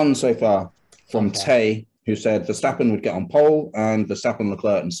 We have one so far from Okay. Tay, who said Verstappen would get on pole and Verstappen,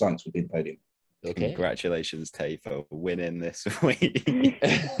 Leclerc, and Sainz would be the podium. Okay. Congratulations, Tay, for winning this week.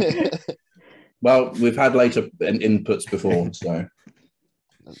 Well, we've had later inputs before, so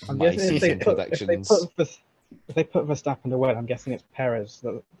I'm My guessing season predictions. if they put Verstappen to win, I'm guessing it's Perez,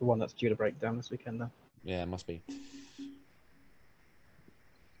 the one that's due to break down this weekend. Then. Yeah, it must be.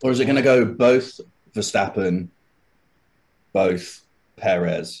 or is it going to go both Verstappen, both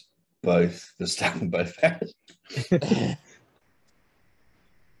Perez, both Verstappen, both Perez?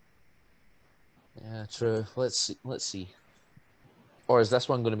 Yeah, true. Let's see. Or is this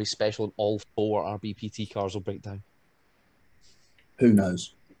one going to be special and all 4 RBPT cars will break down? Who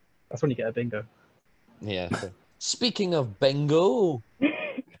knows? That's when you get a bingo. Yeah, true. Speaking of bingo,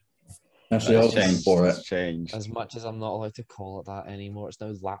 That's the old name for it. It's changed. as much as I'm not allowed to call it that anymore, it's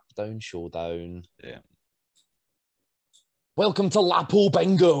now Lap Down Showdown. Yeah. Welcome to Lapo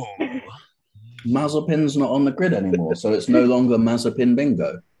Bingo! Mazepin's not on the grid anymore, so it's no longer Mazepin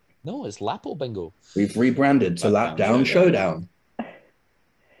Bingo. No, it's Lapo Bingo. We've rebranded to Lap Lap Down Down Showdown.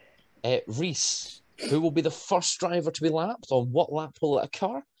 Showdown. Reese, who will be the first driver to be lapped? On what lap will it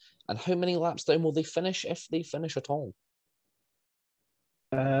occur? And how many laps down will they finish if they finish at all?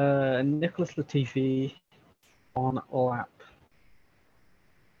 Nicholas Latifi on lap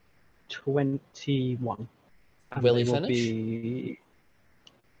 21. And Will they he finish? Be,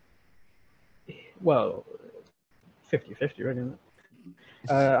 well, 50-50, really, isn't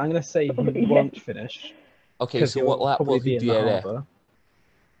it? I'm going to say he Yeah. won't finish. Okay, 'cause so he'll what lap probably will be he in do? the harbour.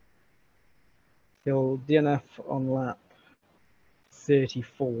 He'll DNF on lap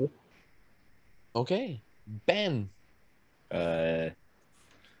 34. Okay. Ben.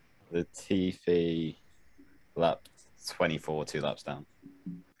 Latifi lap 24, 2 laps down.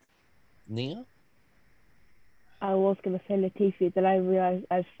 Nia? I was going to say Latifi, then I realised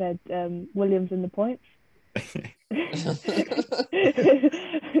I've said Williams in the points.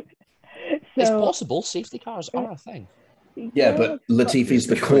 It's So, possible. Safety cars are a thing. Yeah, but Latifi's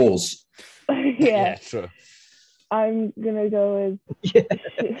the cause. yeah, True. I'm going to go Yeah.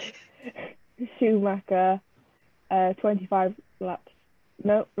 with Schumacher, 25 laps.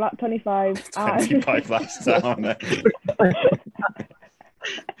 No, lap 25. and- 25 laps down.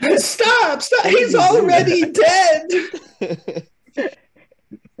 Stop! He's already dead!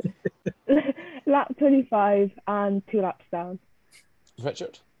 lap 25 and 2 laps down.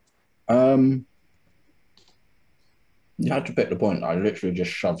 Richard? You had to pick the point. I literally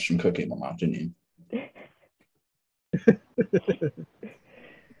just shoved some cookie in my mouth, didn't you?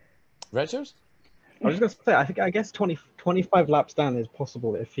 Richard? I was just going to say, I guess 25 laps down is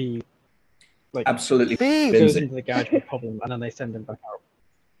possible if he Like, Absolutely goes binsy. into the garage with a problem, and then they send him back out.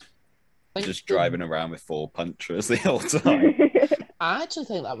 Just driving around with 4 punchers the whole time. I actually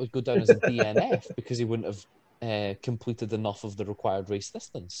think that would go down as a DNF because he wouldn't have completed enough of the required race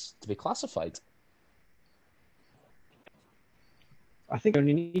distance to be classified. I think you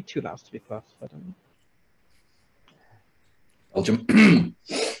only need 2 laps to be classified, don't you? Belgium.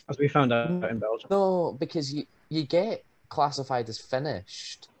 As we found out in Belgium. No, because you get classified as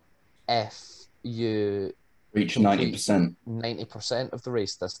finished if you Reach complete 90%. 90% of the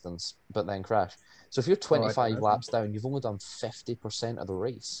race distance, but then crash. So if you're 25 laps down, you've only done 50% of the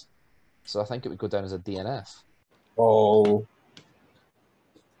race. So I think it would go down as a DNF. Oh.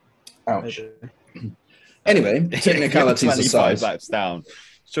 Ouch. Maybe. Anyway, If technicalities you're 25 aside. laps down,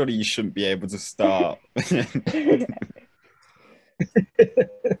 surely you shouldn't be able to start.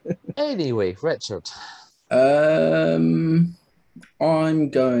 Anyway, Richard. I'm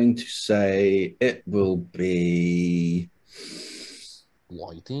going to say it will be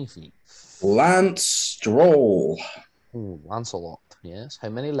Lloyd Davey. Lance Stroll. Oh, Lancelot, yes. How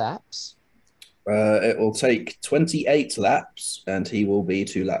many laps? It will take 28 laps, and he will be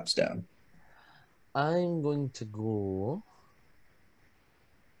 2 laps down. I'm going to go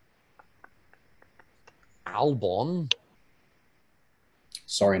Albon.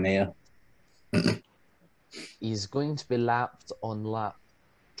 Sorry, Nia. He's going to be lapped on lap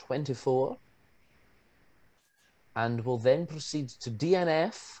 24 and will then proceed to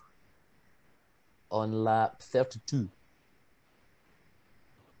DNF on lap 32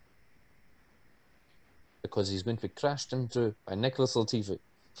 because he's going to be crashed into by Nicholas Latifi,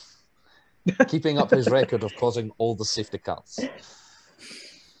 keeping up his record of causing all the safety cars.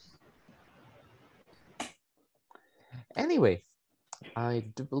 Anyway, I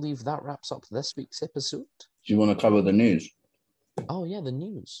do believe that wraps up this week's episode. Do you want to cover the news? Oh, yeah, the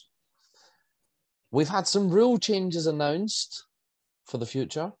news. We've had some rule changes announced for the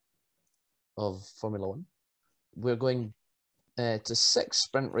future of Formula One. We're going to 6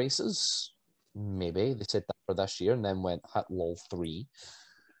 sprint races. Maybe. They said that for this year and then went lol 3.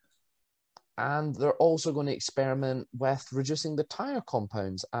 And they're also going to experiment with reducing the tyre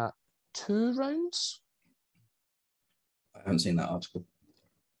compounds at 2 rounds. I haven't seen that article.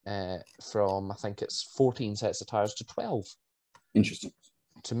 From, I think it's 14 sets of tyres to 12. Interesting.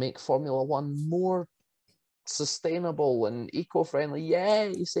 To make Formula One more sustainable and eco-friendly.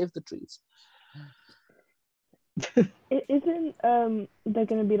 Yay, save the trees. Isn't there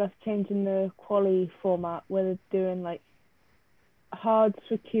going to be like a change in the quali format where they're doing like hards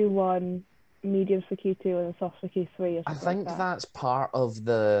for Q1, mediums for Q2, and softs for Q3 or something? I think like that? that's part of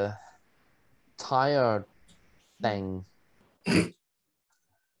the tyre thing.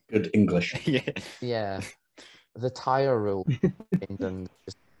 Good English. Yeah. Yeah, the tyre rule. And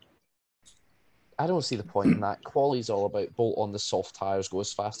I don't see the point in that. Quali's all about bolt on the soft tyres, go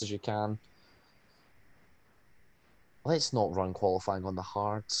as fast as you can. Let's not run qualifying on the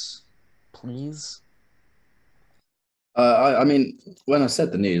hards, please. I mean, when I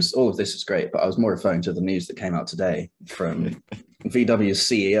said the news, all of this is great, but I was more referring to the news that came out today from VW's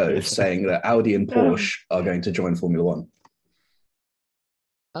CEO saying that Audi and Porsche are going to join Formula One.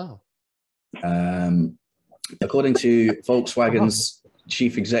 Oh. According to Volkswagen's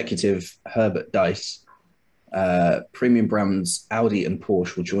chief executive, Herbert Diess, premium brands Audi and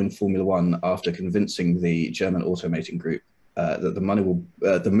Porsche will join Formula One after convincing the German automating group that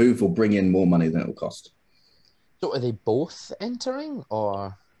the move will bring in more money than it will cost. So are they both entering,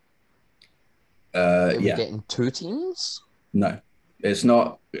 or are we Yeah. getting 2 teams? No, it's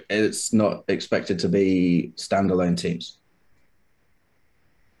not. It's not expected to be standalone teams.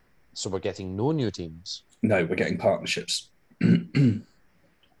 So we're getting no new teams. No, we're getting partnerships.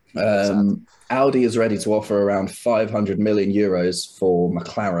 Audi is ready to offer around 500 million euros for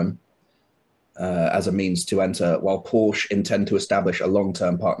McLaren as a means to enter, while Porsche intend to establish a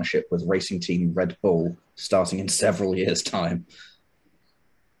long-term partnership with racing team Red Bull starting in several years' time.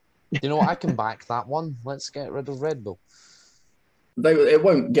 You know what? I can back that one. Let's get rid of Red Bull. It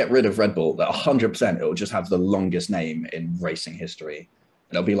won't get rid of Red Bull. 100%, it will just have the longest name in racing history.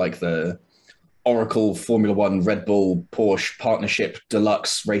 It'll be like the Oracle Formula One Red Bull Porsche Partnership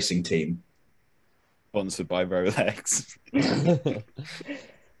Deluxe Racing Team. Sponsored by Rolex.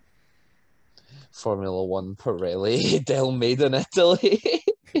 Formula One Pirelli, Del Made in Italy.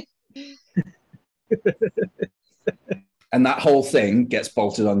 And that whole thing gets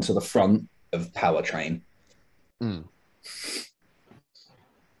bolted onto the front of Powertrain. Mm.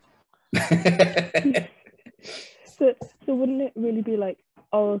 So wouldn't it really be like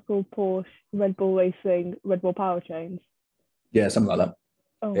Oracle, Porsche, Red Bull Racing, Red Bull Powertrains? Yeah, something like that.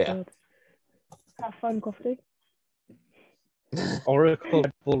 Oh, Yeah. God. Have fun, Crofty. Oracle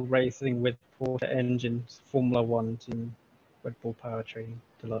Red Bull Racing with Porter engines, Formula One team, Red Bull Powertrain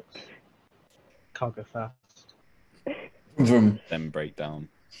Deluxe, Cargo Fast. Vroom. Then breakdown.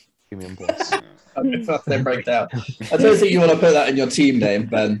 Premium Plus. They break down. I don't think you want to put that in your team name,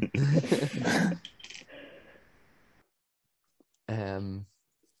 Ben.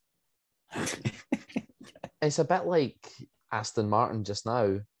 It's a bit like Aston Martin just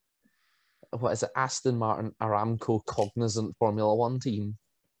now. What is it? Aston Martin Aramco Cognizant Formula One team.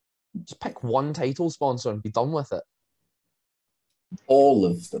 Just pick one title sponsor and be done with it. All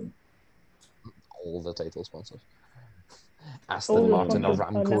of them. All the title sponsors. All Aston the Martin sponsors,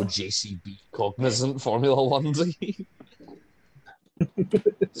 Aramco oh no. JCB Cognizant Formula One team.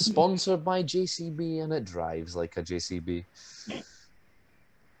 Sponsored by JCB and it drives like a JCB.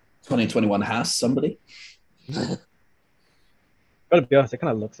 2021 has somebody. Gotta be honest, it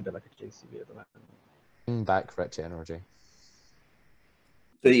kind of looks a bit like a JCB at the moment. Bring back Rich Energy.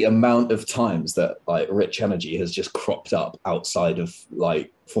 The amount of times that like Rich Energy has just cropped up outside of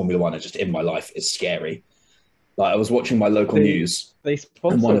like Formula One and just in my life is scary. Like I was watching my local news. They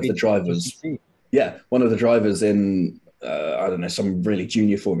sponsor And one of the each drivers- GCC. Yeah, one of the drivers in I don't know, some really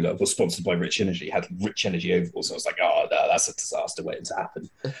junior formula was sponsored by Rich Energy, had Rich Energy overalls. So I was like, oh no, that's a disaster waiting to happen.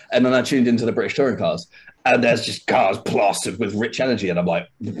 And then I tuned into the British touring cars, and there's just cars plastered with Rich Energy, and I'm like,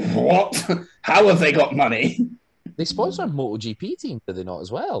 what? How have they got money? They sponsor a MotoGP team, do they not,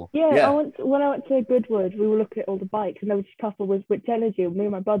 as well? Yeah, Yeah. when I went to Goodwood, we were looking at all the bikes, and there was a couple with Rich Energy, and me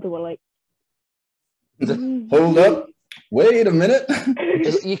and my brother were like, Hold up, wait a minute.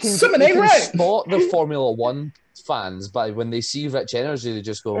 You can, Something you ain't can right. spot the Formula One fans by when they see Rich Energy, they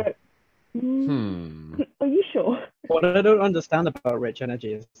just go, Are you sure? What I don't understand about Rich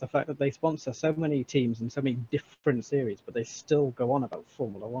Energy is the fact that they sponsor so many teams and so many different series, but they still go on about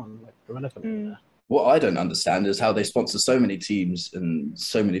Formula One, like irrelevant. Mm. What I don't understand is how they sponsor so many teams and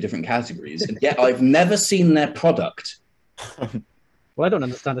so many different categories, and yet I've never seen their product. What I don't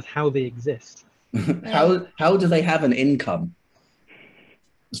understand is how they exist. How do they have an income?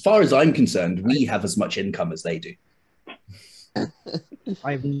 As far as I'm concerned, we have as much income as they do.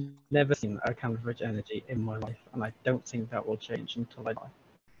 I've never seen a can of Rich Energy in my life, and I don't think that will change until I die.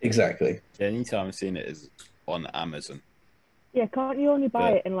 Exactly. The only time I've seen it is on Amazon. Yeah, can't you only buy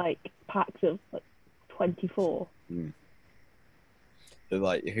Yeah. it in like packs of like 24? They're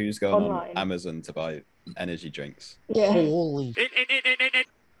like, who's going Online. on Amazon to buy energy drinks? Yeah. holy.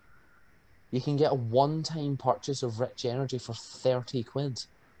 You can get a one-time purchase of Rich Energy for 30 quid.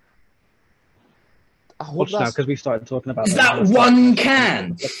 I hope Watch now, that's... because we started talking about Is that one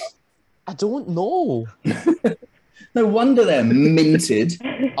can? I don't know. No wonder they're minted.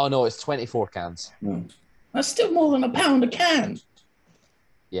 Oh no, it's 24 cans. That's still more than £1 a can.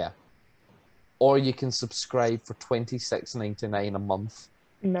 Yeah. Or you can subscribe for $26.99 a month.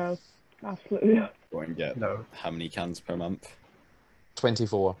 No, absolutely not. Go and get No. how many cans per month?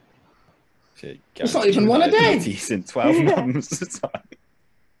 24. Shit, It's not even one a day. diabetes in 12 months.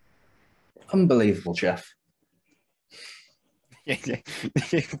 Unbelievable, Jeff.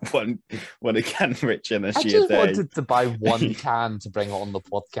 one a can Rich I Energy a just day. wanted to buy one can to bring it on the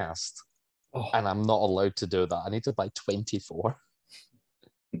podcast. Oh. And I'm not allowed to do that. I need to buy 24.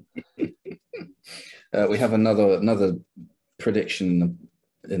 We have another prediction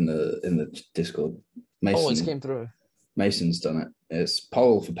in the Discord. Oh, it came through. Mason's done it. It's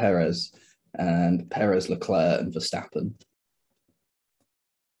pole for Perez and Perez, Leclerc, and Verstappen.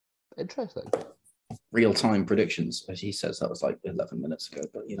 Interesting. Real-time predictions, as he says. That was like 11 minutes ago,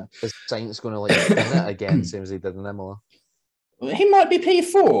 but you know. Is Sainz going to like spin it again, same as he did in Imola? He might be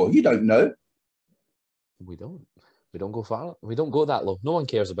P4. You don't know. We don't. We don't go far. We don't go that low. No one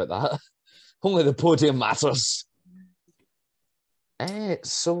cares about that. Only the podium matters.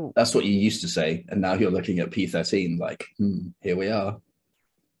 So That's what you used to say, and now you're looking at P13 like, here we are.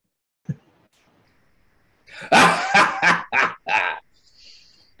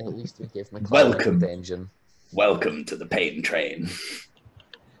 at least we give McLaren Welcome. the engine. Welcome to the pain train.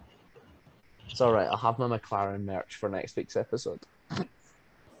 It's all right. I'll have my McLaren merch for next week's episode.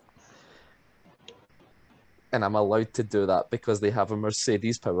 And I'm allowed to do that because they have a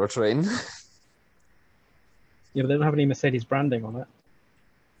Mercedes powertrain. Yeah, but they don't have any Mercedes branding on it.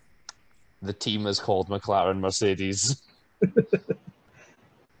 The team is called McLaren Mercedes.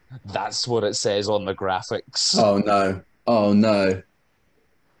 That's what it says on the graphics. Oh no. Oh no.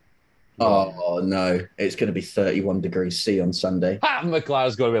 Oh no. It's going to be 31 degrees C on Sunday. Ha!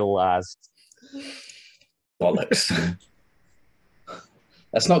 McLaren's going to be the last. Bollocks.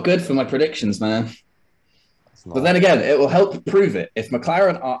 That's not good for my predictions, man. It's not. But then again, it will help prove it. If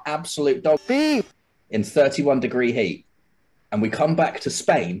McLaren are absolute dog in 31-degree heat, and we come back to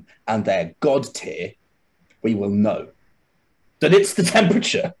Spain and they're god tier, we will know that it's the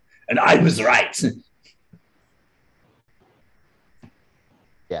temperature, and I was right.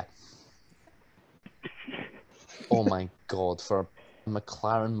 Yeah. Oh my god! For a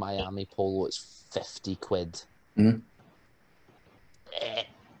McLaren Miami Polo, it's 50 quid. Mhm.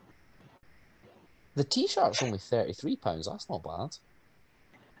 The t-shirt's only £33. That's not bad.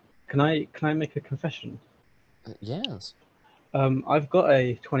 Can I make a confession? Yes. I've got a Are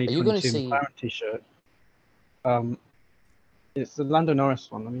you 2022 going to see? McLaren t-shirt. It's the Lando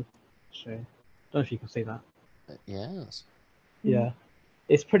Norris one. Let me show you. Don't know if you can see that. Yes. Yeah,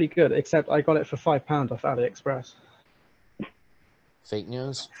 it's pretty good. Except I got it for £5 off AliExpress. Fake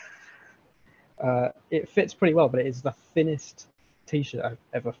news. It fits pretty well, but it is the thinnest t-shirt I've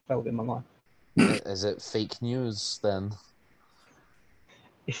ever felt in my life. Is it fake news then?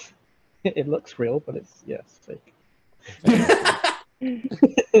 It looks real, but it's fake.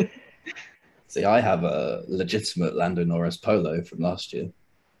 See, I have a legitimate Lando Norris polo from last year.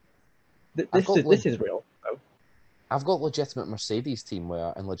 This is real. Though. I've got legitimate Mercedes team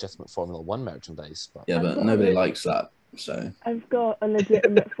wear and legitimate Formula One merchandise, but Yeah, I've but got nobody it. likes that. So I've got a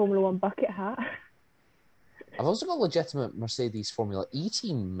legitimate Formula One bucket hat. I've also got legitimate Mercedes Formula E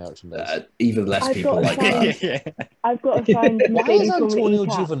team merchandise. even less I've people got a like fan- that. Yeah. I've got a signed Why is Mercedes Formula Antonio E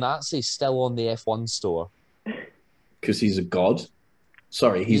cap. Giovinazzi still on the F1 store? Because he's a god.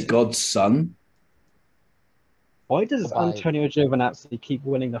 Sorry, he's You- God's son. Why does Why? Antonio Giovinazzi keep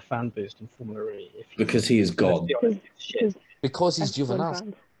winning the fan boost in Formula E? Because he is let's God. be honest, it's shit. Because he's F1 Giovinazzi.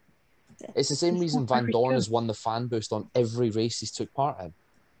 fans. It's the same He's reason not Van very Dorn good. has won the fan boost on every race he's took part in.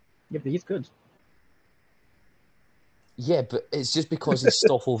 Yeah, but he's good. Yeah, but it's just because he's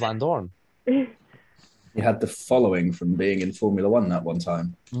Stoffel Van Dorn. He had the following from being in Formula One that one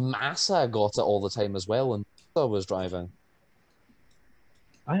time. Massa got it all the time as well, and Massa was driving.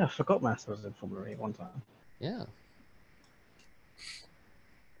 I forgot Massa was in Formula E one time. Yeah.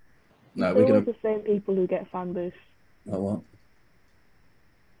 No, They're we're always gonna. the same people who get fan boosts, Oh, what?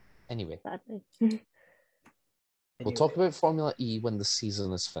 Anyway, sadly. we'll talk about Formula E when the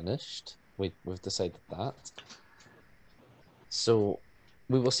season is finished. We've decided that. So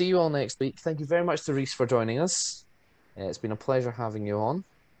we will see you all next week. Thank you very much to Reese for joining us. It's been a pleasure having you on.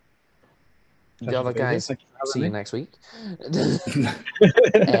 The other guys, see you next week.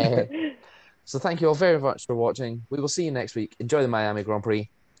 So thank you all very much for watching. We will see you next week. Enjoy the Miami Grand Prix.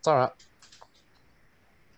 Ta-ra.